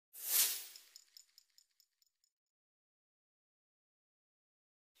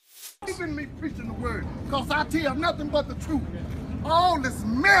Even me preaching the word, because I tell nothing but the truth. All this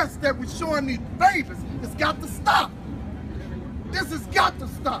mess that we're showing these babies, it's got to stop. This has got to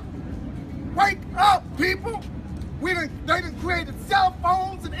stop. Wake up, people. They done created cell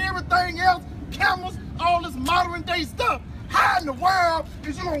phones and everything else, cameras, all this modern day stuff. How in the world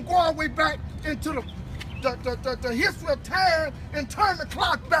is you gonna go all the way back into the history of time and turn the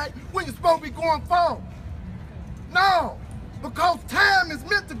clock back when you're supposed to be going forward? No, because time is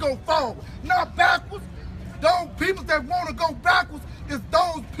meant to go forward, not backwards. Those people that want to go backwards is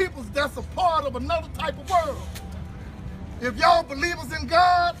those people that's a part of another type of world. If y'all believers in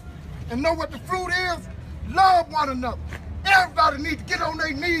God and know what the fruit is, love one another. Everybody needs to get on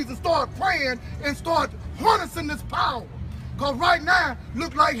their knees and start praying and start harnessing this power. Because right now,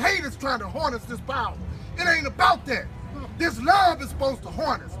 look like hate is trying to harness this power. It ain't about that. This love is supposed to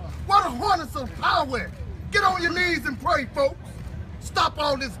harness. What a harness of power. Get on your knees and pray, folks. Stop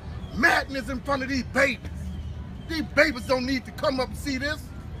all this madness in front of these babies. These babies don't need to come up and see this.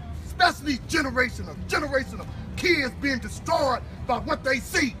 Especially generation of kids being destroyed by what they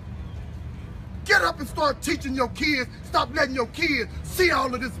see. Get up and start teaching your kids. Stop letting your kids see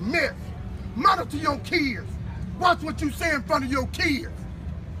all of this mess. Monitor your kids. Watch what you say in front of your kids.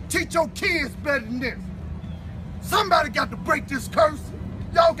 Teach your kids better than this. Somebody got to break this curse.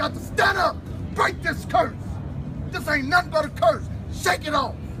 Y'all got to stand up. Break this curse. This ain't nothing but a curse. Shake it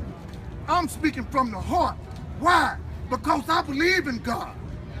off. I'm speaking from the heart. Why? Because I believe in God.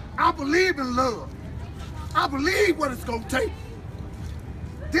 I believe in love. I believe what it's going to take.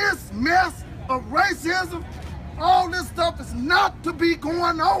 This mess of racism, all this stuff is not to be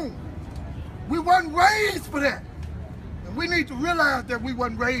going on. We wasn't raised for that. And we need to realize that we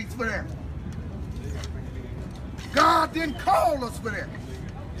wasn't raised for that. God didn't call us for that.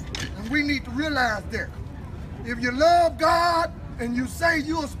 And we need to realize that. If you love God and you say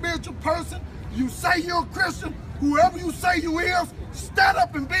you're a spiritual person, you say you're a Christian, whoever you say you is, stand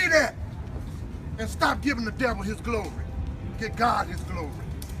up and be that. And stop giving the devil his glory. Get God his glory.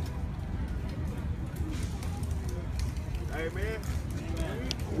 Amen.